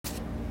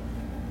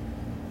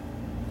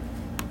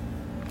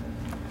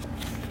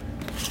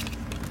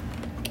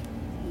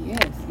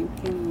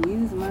can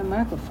use my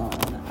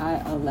microphone. I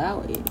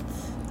allow it.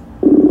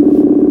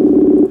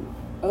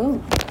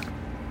 Oh.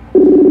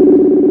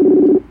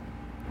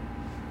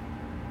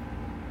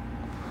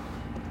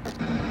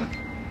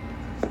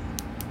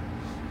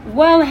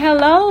 Well,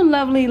 hello,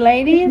 lovely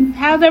ladies.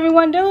 How's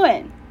everyone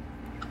doing?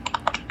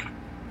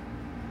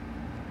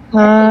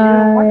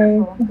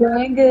 Hi.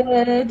 Doing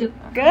good.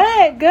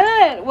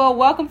 Good. Well,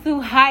 welcome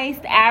to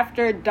Heist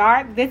After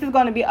Dark. This is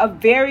going to be a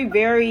very,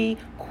 very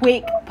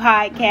quick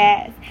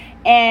podcast.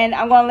 And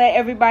I'm going to let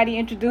everybody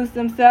introduce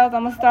themselves.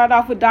 I'm going to start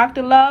off with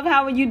Dr. Love.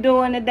 How are you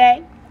doing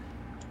today?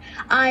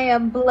 I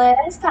am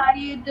blessed. How are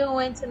you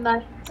doing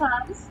tonight,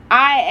 Thomas?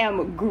 I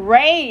am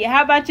great.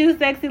 How about you,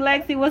 Sexy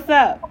Lexi? What's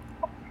up?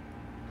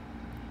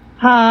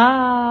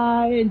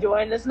 Hi,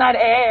 enjoying this night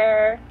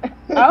air.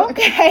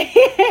 Okay.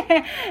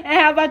 And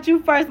how about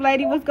you, First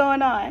Lady? What's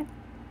going on?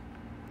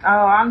 Oh,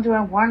 I'm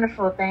doing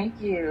wonderful.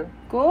 Thank you.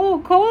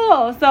 Cool.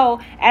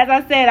 So, as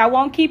I said, I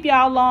won't keep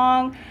y'all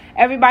long.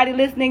 Everybody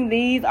listening,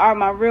 these are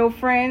my real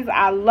friends.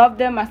 I love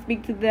them. I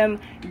speak to them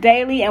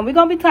daily. And we're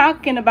going to be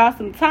talking about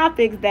some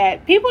topics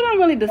that people don't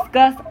really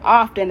discuss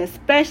often,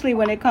 especially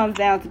when it comes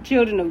down to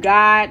children of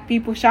God.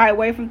 People shy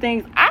away from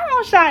things. I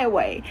don't shy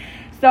away.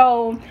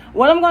 So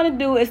what I'm going to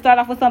do is start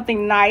off with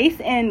something nice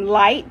and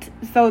light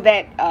so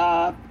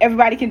that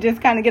everybody can just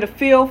kind of get a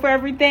feel for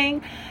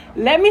everything.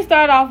 Let me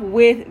start off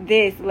with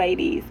this,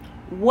 ladies.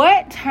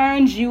 What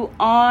turns you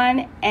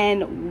on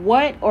and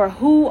what or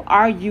who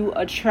are you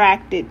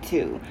attracted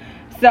to?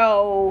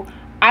 So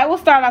I will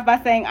start off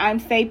by saying I'm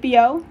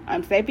sapio.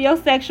 I'm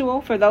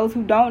sapiosexual. For those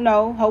who don't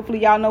know,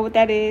 hopefully y'all know what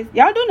that is.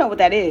 Y'all do know what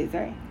that is,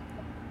 right?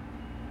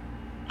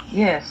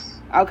 Yes.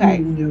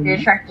 Okay. You're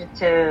attracted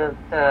to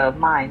the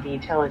mind, the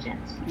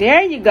intelligence.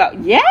 There you go.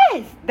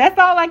 Yes, that's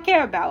all I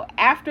care about.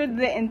 After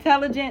the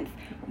intelligence,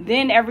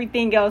 then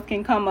everything else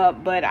can come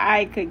up, but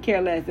I could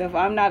care less. If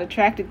I'm not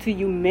attracted to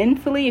you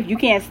mentally, if you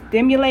can't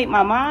stimulate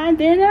my mind,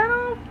 then I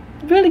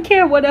don't really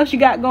care what else you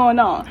got going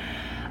on.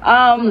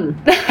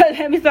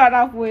 Let me start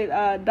off with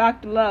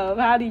Dr. Love.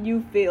 How do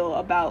you feel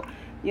about,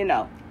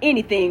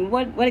 anything?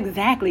 What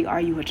exactly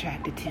are you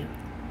attracted to?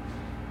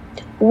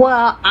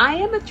 Well, I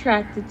am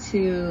attracted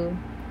to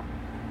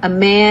a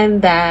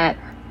man that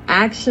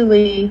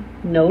actually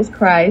knows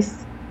Christ.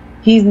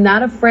 He's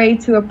not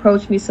afraid to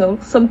approach me. So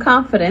some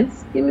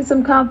confidence. Give me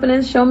some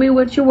confidence. Show me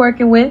what you're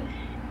working with.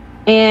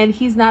 And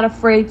he's not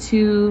afraid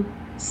to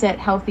set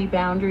healthy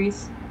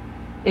boundaries.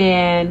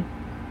 And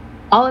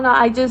all in all,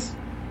 I just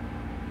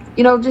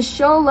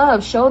show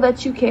love. Show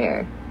that you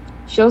care.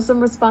 Show some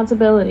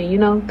responsibility.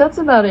 That's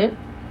about it.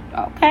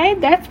 Okay,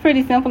 that's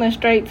pretty simple and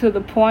straight to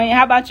the point.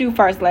 How about you,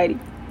 First Lady?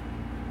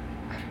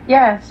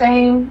 Yeah,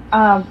 same.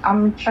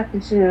 I'm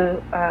attracted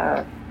to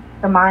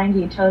the mind,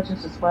 the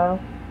intelligence as well.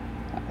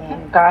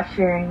 And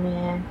God-fearing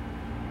man.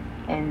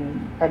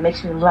 And that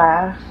makes me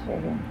laugh.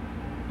 And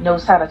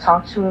knows how to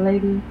talk to a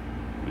lady.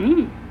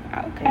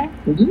 Okay.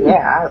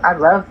 Yeah, I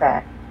love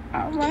that.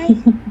 All right.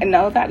 And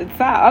knows how to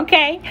talk.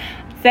 Okay.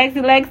 Sexy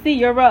Lexi,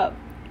 you're up.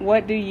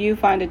 What do you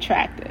find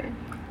attractive?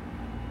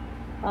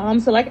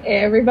 So like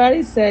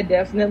everybody said,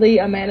 definitely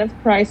a man of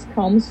Christ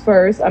comes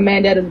first. A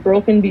man that is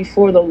broken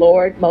before the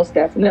Lord, most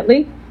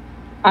definitely.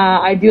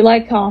 I do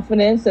like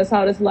confidence. That's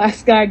how this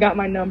last guy got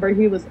my number.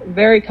 He was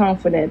very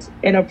confident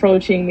in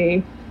approaching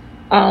me,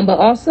 but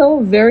also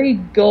very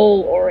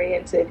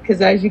goal-oriented.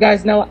 Because as you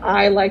guys know,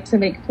 I like to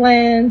make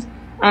plans.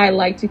 I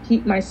like to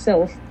keep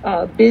myself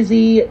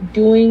busy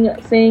doing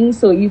things.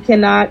 So you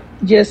cannot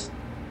just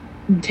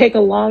take a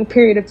long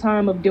period of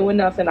time of doing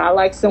nothing. I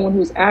like someone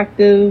who's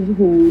active,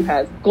 who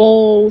has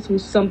goals,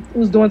 who's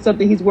doing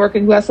something he's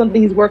working, who has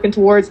something he's working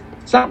towards.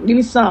 Something, give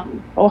me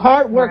something. A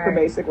hard worker,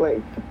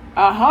 basically.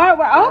 A hard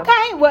worker.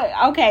 Okay.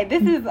 Well, okay.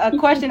 This is a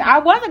question. I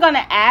wasn't going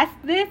to ask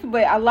this,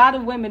 but a lot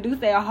of women do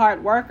say a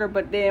hard worker.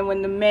 But then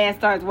when the man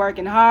starts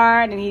working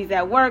hard and he's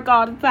at work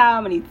all the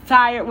time and he's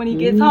tired when he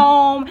gets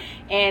home,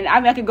 and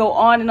I could go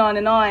on and on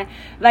and on.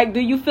 Like, do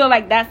you feel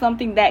like that's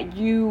something that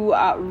you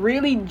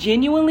really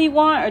genuinely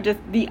want, or just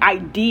the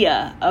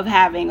idea of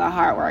having a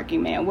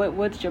hardworking man?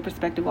 What's your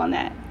perspective on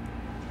that?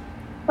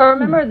 But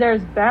remember,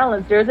 there's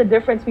balance. There's a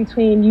difference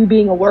between you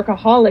being a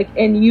workaholic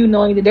and you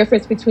knowing the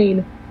difference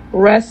between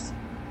rest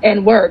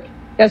and work.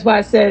 That's why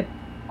I said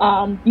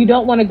you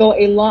don't want to go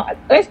a long.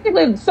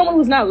 Basically, someone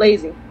who's not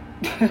lazy.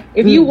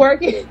 If you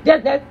work,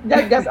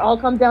 that's all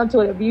comes down to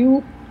it. If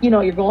you're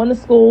going to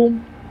school,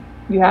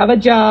 you have a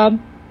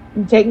job,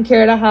 you're taking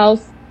care of the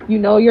house,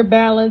 your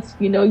balance,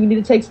 you need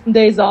to take some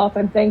days off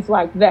and things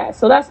like that.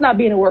 So that's not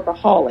being a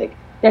workaholic.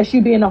 That's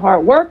you being a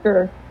hard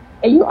worker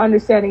and you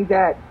understanding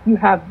that you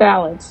have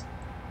balance.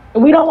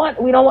 And we don't want,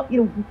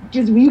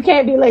 you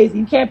can't be lazy.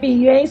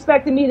 You ain't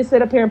expecting me to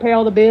sit up here and pay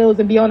all the bills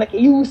and be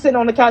you sitting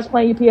on the couch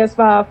playing your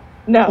PS5.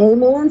 No.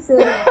 Amen, sis.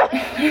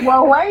 Wait,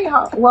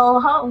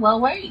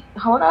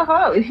 hold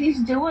on. If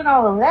he's doing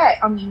all of that,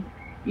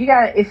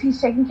 if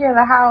he's taking care of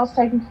the house,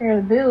 taking care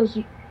of the bills,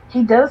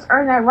 he does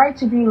earn that right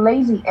to be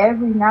lazy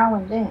every now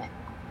and then.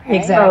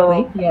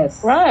 Exactly. So,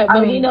 yes. Right.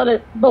 But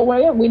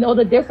we know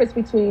the difference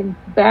between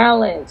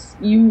balance.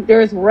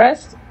 There's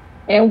rest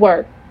and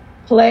work.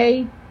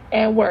 Play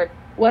and work.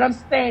 What I'm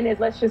saying is,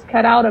 let's just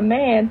cut out a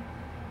man,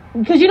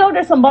 because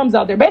there's some bums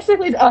out there.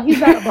 Basically, he's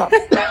not a bum.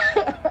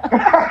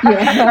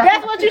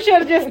 That's what you should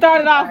have just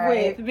started off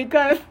with,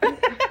 because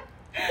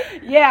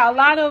yeah, a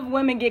lot of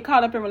women get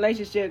caught up in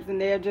relationships and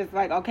they're just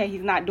like, okay,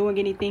 he's not doing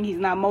anything, he's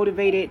not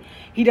motivated,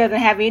 he doesn't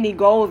have any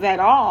goals at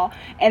all,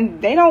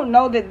 and they don't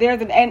know that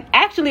and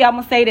actually I'm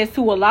gonna say this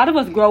too, a lot of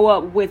us grow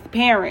up with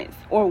parents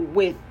or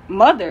with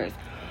mothers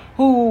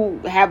who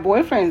have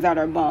boyfriends that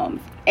are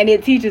bums, and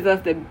it teaches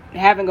us that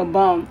having a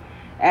bum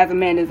as a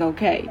man is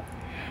okay.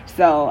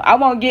 So I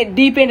won't get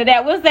deep into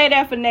that. We'll say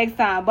that for next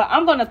time. But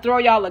I'm going to throw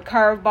y'all a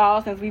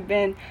curveball, since we've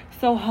been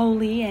so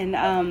holy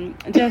and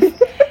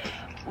just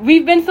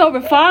we've been so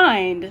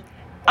refined.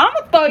 I'm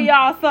going to throw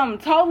y'all something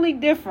totally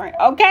different,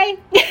 okay?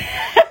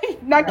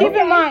 Now keep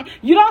in mind,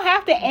 you don't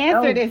have to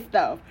answer this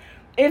stuff.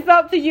 It's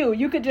up to you.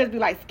 You could just be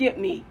like, skip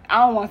me.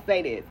 I don't want to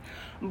say this.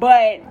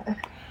 But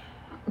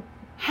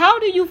how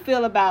do you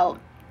feel about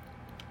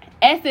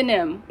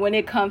S&M when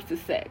it comes to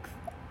sex?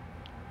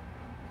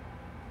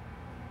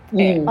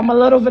 I'm a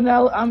little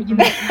vanilla. I'm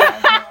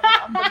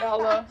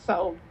vanilla.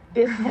 So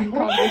this is the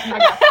conversation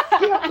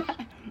I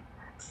got.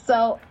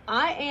 So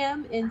I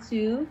am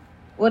into,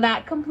 well,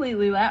 not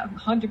completely, not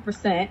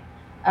 100%.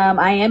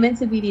 I am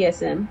into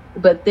BDSM,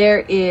 but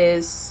there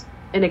is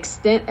an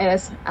extent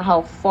as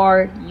how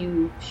far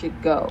you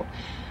should go.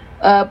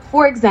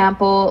 For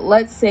example,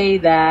 let's say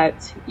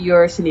that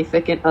your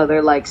significant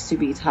other likes to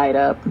be tied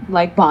up,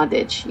 like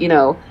bondage,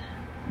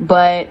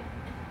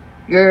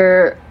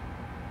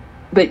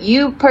 but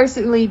you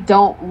personally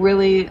don't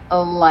really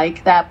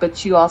like that,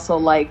 but you also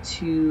like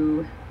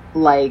to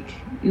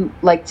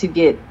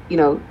get,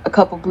 a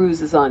couple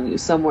bruises on you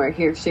somewhere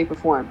here, shape or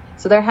form.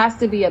 So there has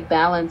to be a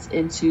balance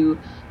into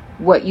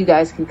what you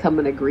guys can come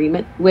in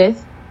agreement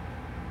with,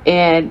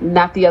 and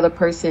not the other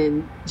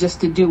person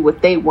just to do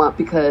what they want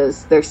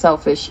because they're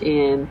selfish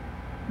and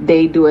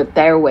they do it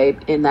their way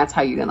and that's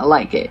how you're going to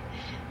like it.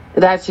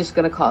 That's just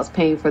going to cause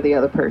pain for the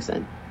other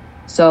person.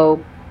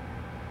 So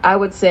I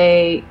would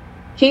say,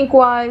 kink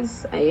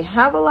wise, I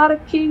have a lot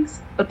of kinks,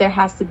 but there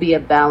has to be a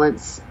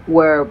balance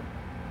where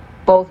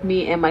both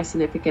me and my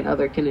significant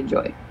other can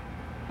enjoy.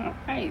 All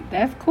right,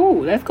 that's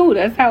cool. That's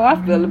how I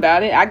feel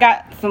about it. I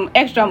got some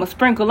extra I'm gonna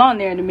sprinkle on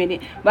there in a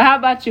minute. But how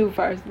about you,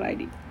 First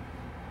Lady?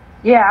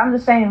 Yeah, I'm the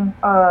same.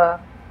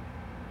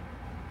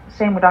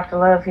 Same with Dr.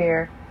 Love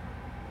here.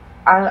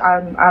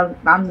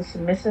 I'm the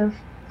submissive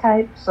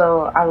type,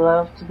 so I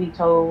love to be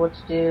told what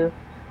to do.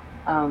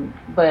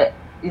 But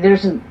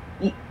there's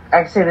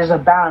a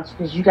balance,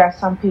 because you got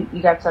some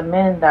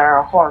men that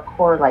are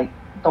hardcore, like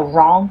the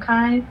wrong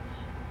kind,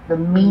 the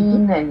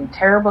mean and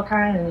terrible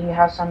kind, and you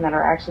have some that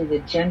are actually the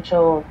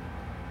gentle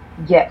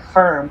yet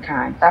firm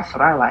kind. That's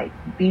what I like.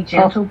 Be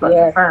gentle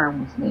but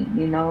firm with me.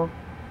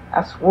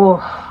 That's whoa.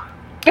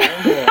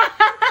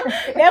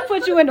 That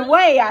puts you in the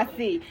way, I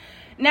see.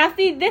 Now,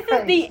 see, this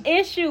is the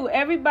issue.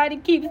 Everybody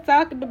keeps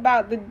talking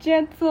about the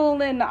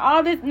gentle and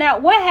all this. Now,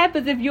 what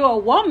happens if you're a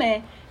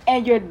woman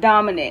and you're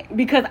dominant?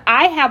 Because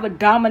I have a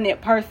dominant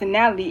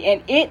personality,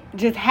 and it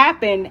just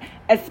happened,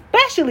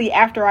 especially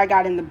after I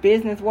got in the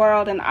business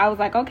world, and I was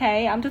like,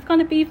 okay, I'm just going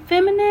to be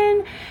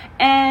feminine,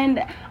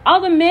 and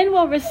all the men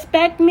will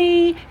respect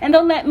me, and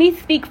they'll let me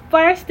speak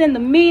first in the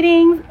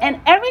meetings, and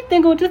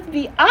everything will just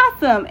be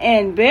awesome.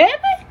 And baby,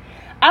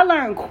 I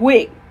learned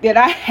quick that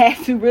I had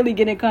to really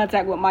get in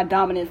contact with my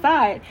dominant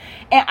side.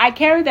 And I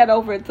carried that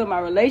over into my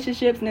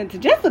relationships and into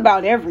just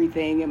about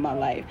everything in my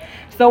life.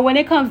 So when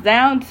it comes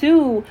down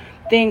to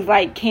things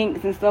like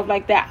kinks and stuff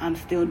like that, I'm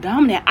still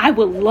dominant. I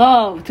would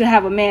love to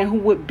have a man who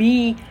would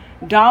be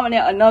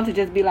dominant enough to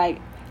just be like,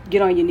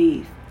 get on your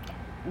knees,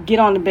 get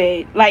on the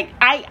bed. Like,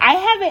 I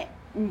haven't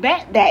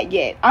met that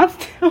yet. I'm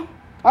still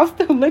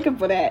looking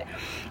for that.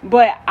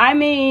 But I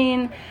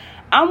mean,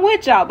 I'm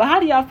with y'all, but how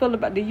do y'all feel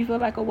about, do you feel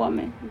like a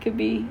woman could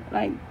be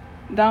like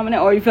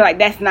dominant, or you feel like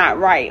that's not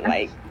right?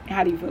 Like,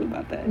 how do you feel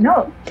about that?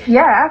 No,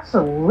 yeah,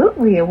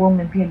 absolutely, a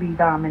woman can be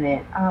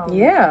dominant.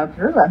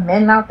 There's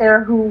men out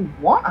there who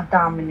want a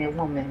dominant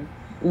woman.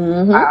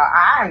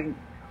 I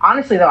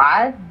honestly, though,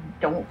 I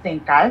don't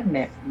think I've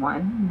met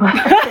one, but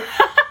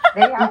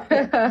they out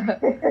there.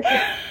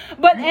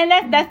 But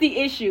and that's the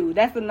issue.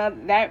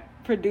 That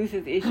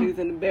produces issues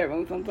in the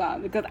bedroom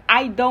sometimes, because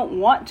I don't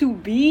want to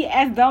be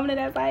as dominant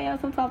as I am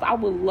sometimes. I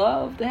would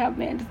love to have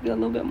men just be a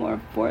little bit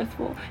more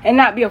forceful and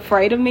not be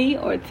afraid of me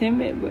or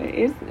timid, but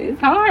it's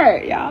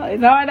hard, y'all.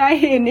 It's hard out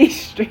here in these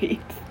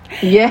streets.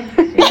 Yeah,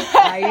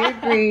 I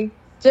agree.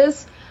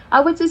 I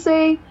would just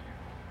say,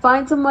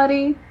 find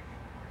somebody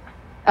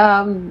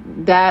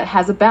that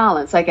has a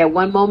balance. Like, at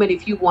one moment,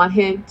 if you want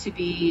him to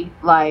be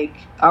like,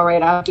 all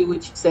right, I'll do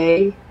what you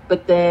say,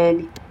 but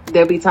then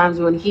there'll be times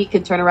when he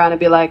can turn around and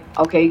be like,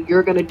 okay,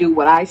 you're going to do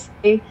what I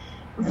say.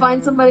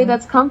 Find somebody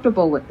that's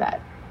comfortable with that.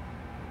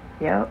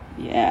 Yep.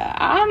 Yeah,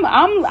 I'm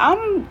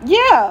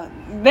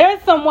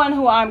there's someone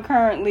who I'm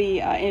currently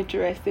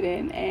interested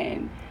in,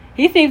 and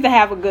he seems to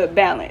have a good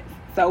balance.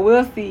 So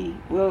we'll see.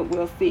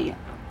 We'll see.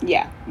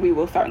 Yeah, we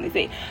will certainly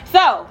see.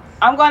 So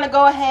I'm going to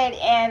go ahead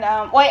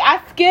and wait.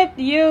 I skipped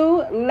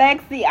you,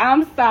 Lexi.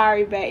 I'm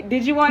sorry, babe.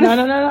 Did you want to?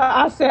 No.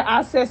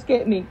 I said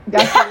skip me.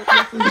 That's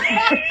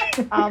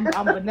what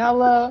I'm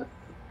vanilla.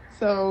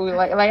 So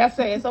like I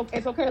said, it's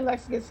okay,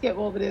 Lexi, get skip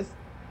over this.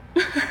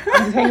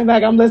 I'm just hanging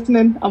back. I'm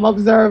listening. I'm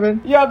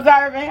observing. You're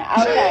observing?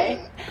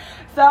 Okay.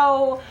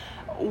 So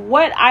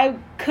what I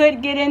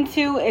could get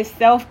into is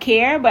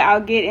self-care, but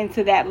I'll get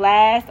into that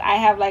last. I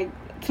have like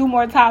 2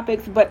 more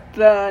topics, but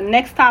the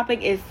next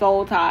topic is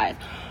soul ties.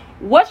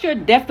 What's your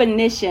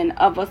definition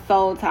of a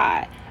soul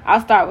tie?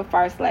 I'll start with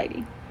First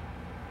Lady.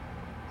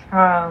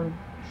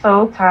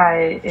 Soul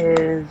tie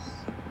is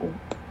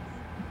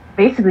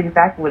basically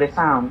exactly what it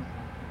sounds.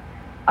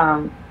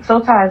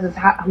 Soul ties is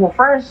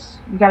first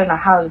you got to know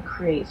how to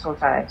create soul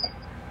ties.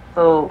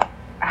 So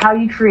how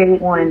you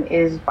create one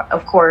is,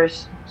 of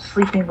course,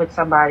 sleeping with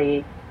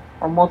somebody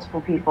or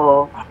multiple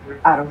people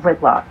out of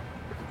wedlock.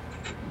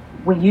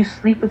 When you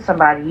sleep with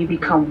somebody, you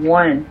become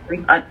one.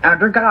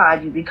 Under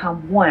God, you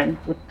become one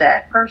with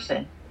that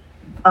person.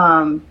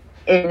 And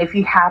if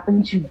you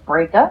happen to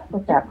break up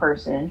with that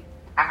person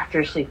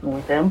after sleeping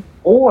with them,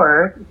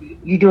 or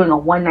you're doing a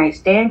one-night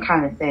stand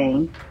kind of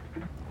thing,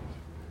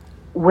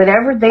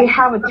 whatever they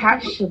have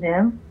attached to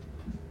them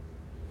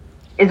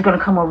is going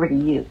to come over to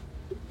you.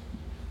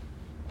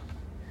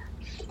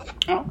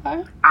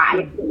 Okay.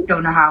 I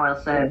don't know how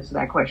else to answer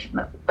that question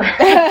though.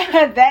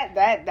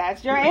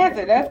 That's your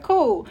answer. That's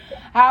cool.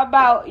 How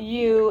about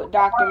you,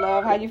 Dr.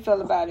 Love? How you feel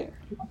about it?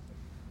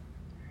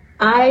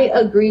 I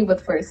agree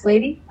with First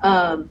Lady.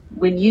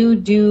 When you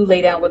do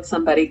lay down with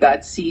somebody,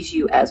 God sees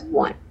you as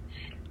one.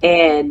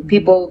 And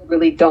people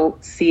really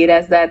don't see it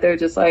as that. They're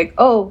just like,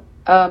 oh,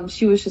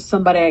 she was just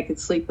somebody I could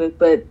sleep with.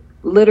 But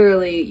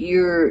literally,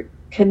 you're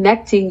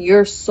connecting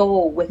your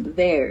soul with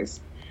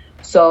theirs.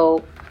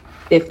 So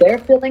if they're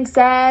feeling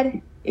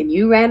sad and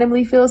you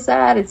randomly feel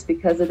sad, it's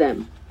because of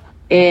them.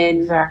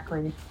 And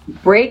exactly,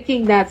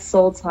 breaking that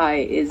soul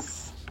tie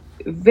is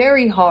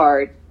very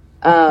hard,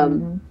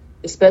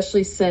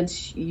 especially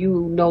since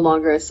you no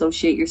longer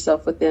associate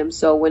yourself with them.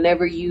 So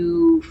whenever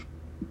you've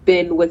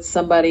been with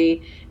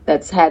somebody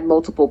that's had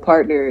multiple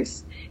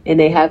partners and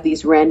they have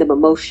these random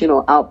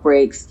emotional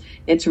outbreaks,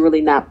 it's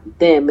really not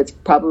them. It's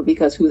probably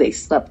because who they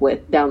slept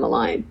with down the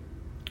line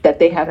that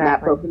they have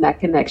not broken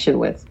that connection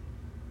with.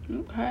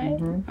 Okay.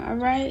 All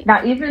right.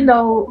 Now, even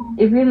though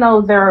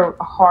they're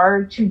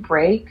hard to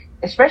break,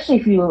 especially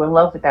if you're in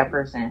love with that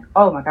person,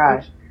 oh my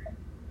gosh,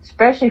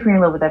 especially if you're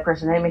in love with that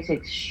person, that makes it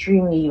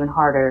extremely even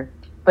harder.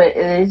 But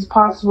it is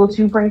possible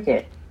to break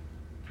it.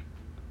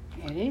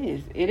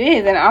 It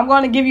is. And I'm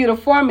going to give you the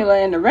formula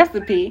and the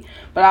recipe,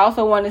 but I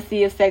also want to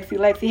see if Sexy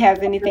Lexi has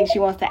anything she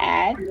wants to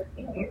add.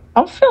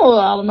 I'm feeling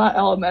out of my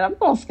element. I'm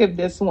going to skip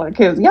this one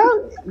because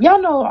y'all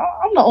know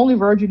I'm the only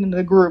virgin in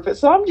the group.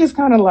 So I'm just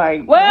kind of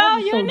like, well,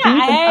 you're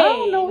not. Hey, I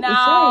don't know what to say.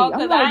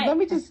 I'm like, let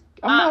me just,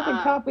 I'm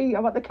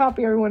about to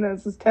copy everyone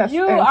else's test.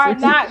 You're not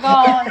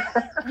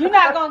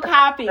going to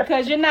copy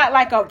because you're not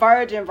like a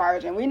virgin.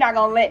 We're not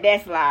going to let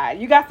that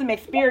slide. You got some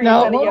experience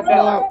under your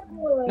belt.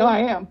 No, I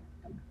am.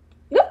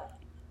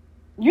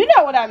 You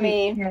know what I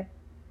mean. Yeah.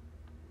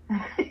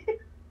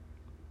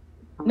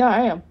 No,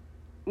 I am.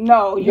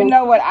 No, you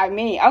know what I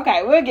mean.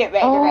 Okay, we'll get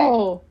back to that.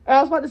 Oh,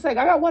 I was about to say, I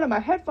got one of my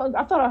headphones.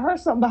 I thought I heard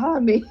something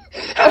behind me.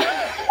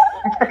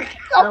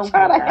 I'm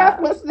trying to half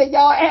listen to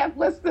y'all, half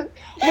listen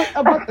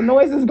about the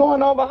noises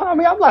going on behind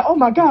me. I'm like, oh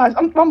my gosh,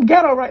 I'm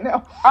ghetto right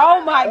now.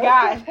 Oh my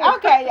gosh.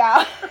 Okay,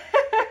 y'all.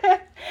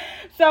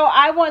 So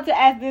I want to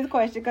ask this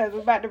question because we're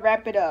about to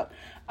wrap it up.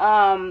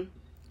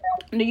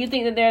 Do you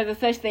think that there's a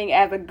such thing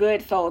as a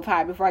good soul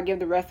tie before I give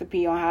the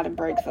recipe on how to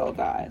break soul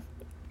ties?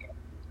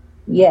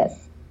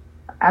 Yes.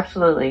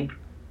 Absolutely.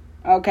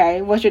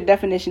 Okay. What's your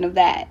definition of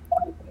that?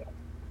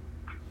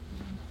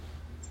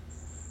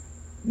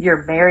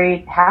 You're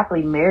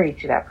happily married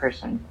to that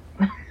person.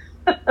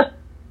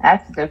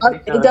 That's the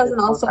definition. It doesn't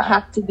also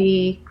have to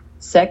be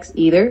sex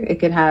either. It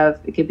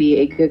could be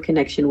a good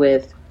connection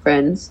with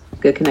friends,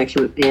 good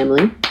connection with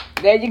family.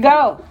 There you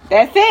go.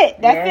 That's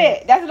it.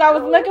 That's what I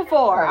was looking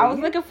for. I was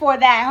looking for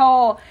that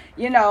whole,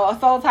 a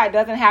soul tie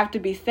doesn't have to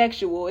be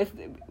sexual. It's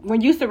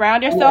when you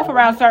surround yourself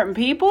around certain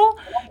people,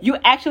 you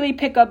actually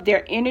pick up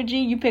their energy.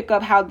 You pick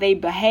up how they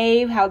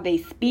behave, how they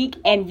speak,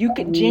 and you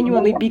can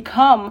genuinely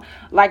become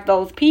like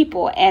those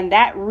people. And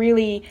that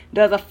really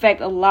does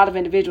affect a lot of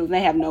individuals. And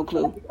they have no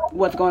clue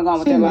what's going on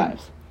with their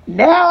lives.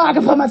 Now I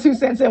can put my 2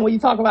 cents in when you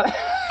talk about it.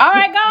 All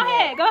right,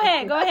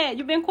 go ahead.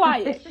 You've been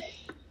quiet.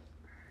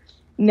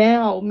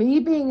 Now, me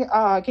being,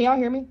 can y'all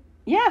hear me?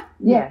 Yeah.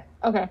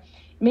 Okay.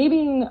 Me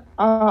being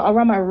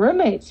around my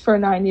roommates for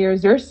 9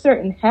 years, there's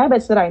certain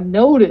habits that I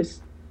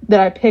noticed that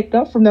I picked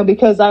up from them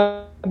because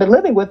I've been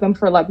living with them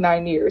for like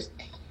 9 years.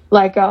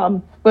 Like,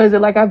 I've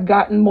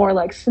gotten more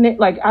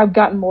I've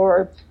gotten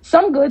more,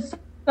 some good,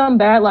 some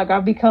bad. Like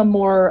I've become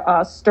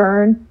more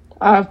stern.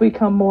 I've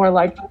become more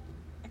like,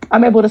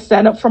 I'm able to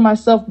stand up for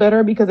myself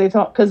better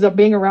because of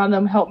being around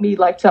them helped me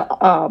like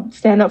to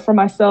stand up for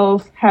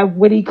myself, have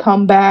witty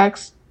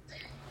comebacks.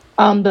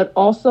 But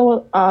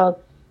also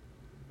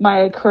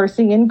my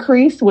cursing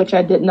increased, which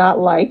I did not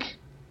like.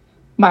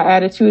 My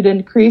attitude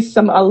increased.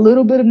 A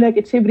little bit of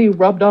negativity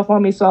rubbed off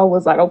on me. So I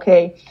was like,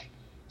 okay.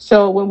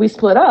 So when we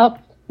split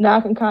up, now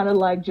I can kind of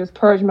like just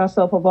purge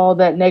myself of all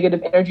that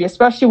negative energy,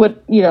 especially with,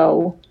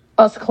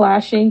 us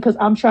clashing, because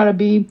I'm trying to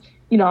be,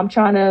 I'm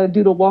trying to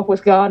do the walk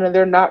with God and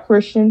they're not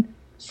Christian.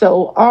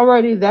 So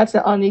already that's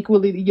an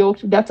unequally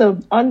yoked,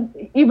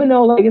 even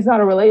though like it's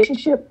not a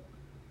relationship,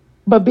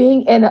 but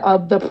being in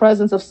the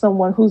presence of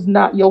someone who's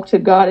not yoked to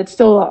God, it's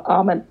still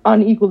an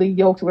unequally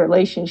yoked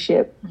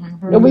relationship.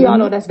 Mm-hmm. And we all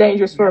know that's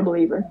dangerous for a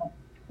believer.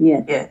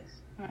 Yes.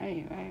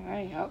 Right.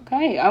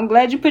 Okay. I'm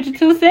glad you put your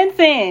 2 cents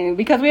in,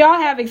 because we all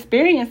have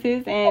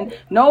experiences and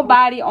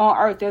nobody on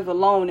earth is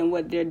alone in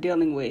what they're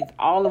dealing with.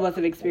 All of us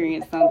have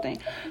experienced something.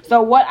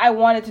 So what I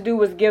wanted to do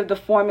was give the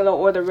formula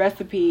or the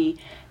recipe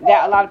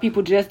that a lot of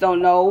people just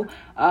don't know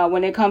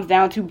when it comes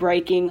down to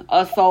breaking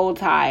a soul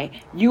tie.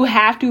 You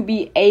have to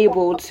be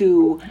able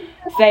to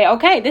say,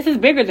 okay, this is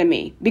bigger than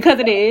me, because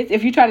it is.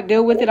 If you try to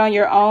deal with it on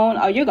your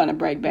own, you're going to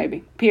break,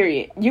 baby,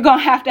 period. You're going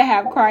to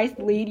have Christ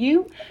lead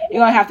you. You're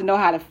going to have to know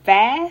how to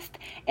fast,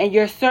 and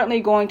you're certainly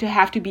going to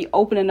have to be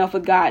open enough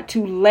with God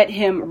to let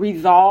him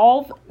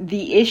resolve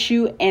the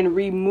issue and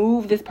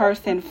remove this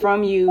person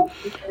from you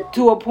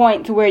to a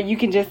point to where you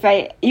can just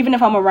say, even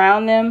if I'm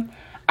around them,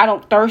 I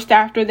don't thirst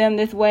after them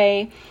this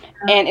way.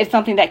 And it's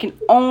something that can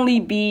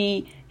only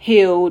be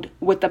healed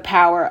with the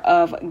power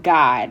of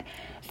God.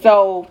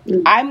 So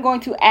I'm going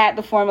to add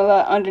the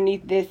formula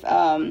underneath this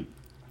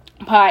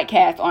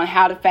podcast on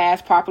how to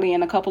fast properly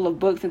in a couple of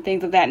books and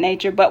things of that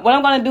nature. But what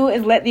I'm going to do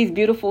is let these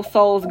beautiful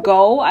souls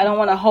go. I don't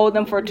want to hold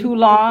them for too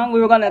long.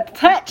 We were going to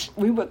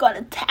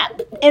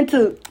tap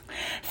into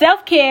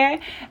self-care.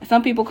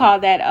 Some people call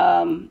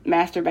that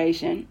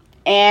masturbation.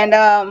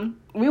 And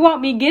we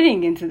won't be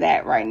getting into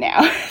that right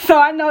now. So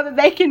I know that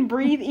they can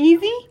breathe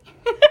easy.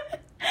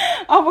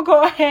 I'm going to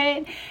go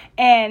ahead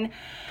and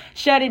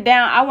shut it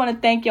down. I want to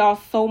thank y'all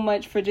so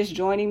much for just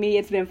joining me.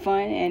 It's been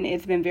fun and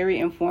it's been very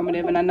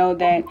informative. And I know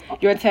that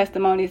your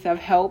testimonies have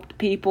helped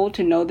people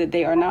to know that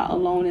they are not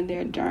alone in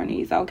their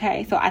journeys.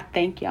 Okay. So I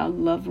thank y'all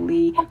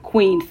lovely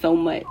queens so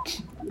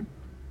much.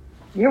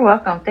 You're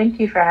welcome. Thank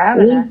you for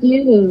having us. Thank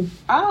you.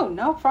 Oh,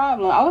 no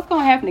problem. Oh, it's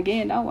going to happen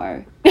again. Don't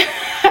worry.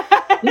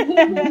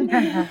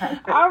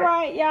 All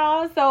right,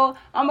 y'all. So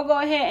I'm going to go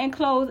ahead and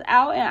close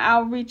out, and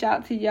I'll reach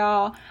out to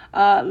y'all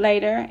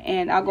later,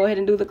 and I'll go ahead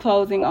and do the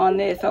closing on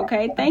this.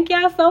 Okay. Thank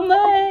y'all so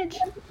much.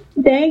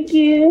 Thank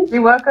you.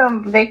 You're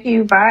welcome. Thank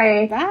you.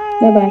 Bye. Bye.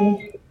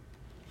 Bye-bye.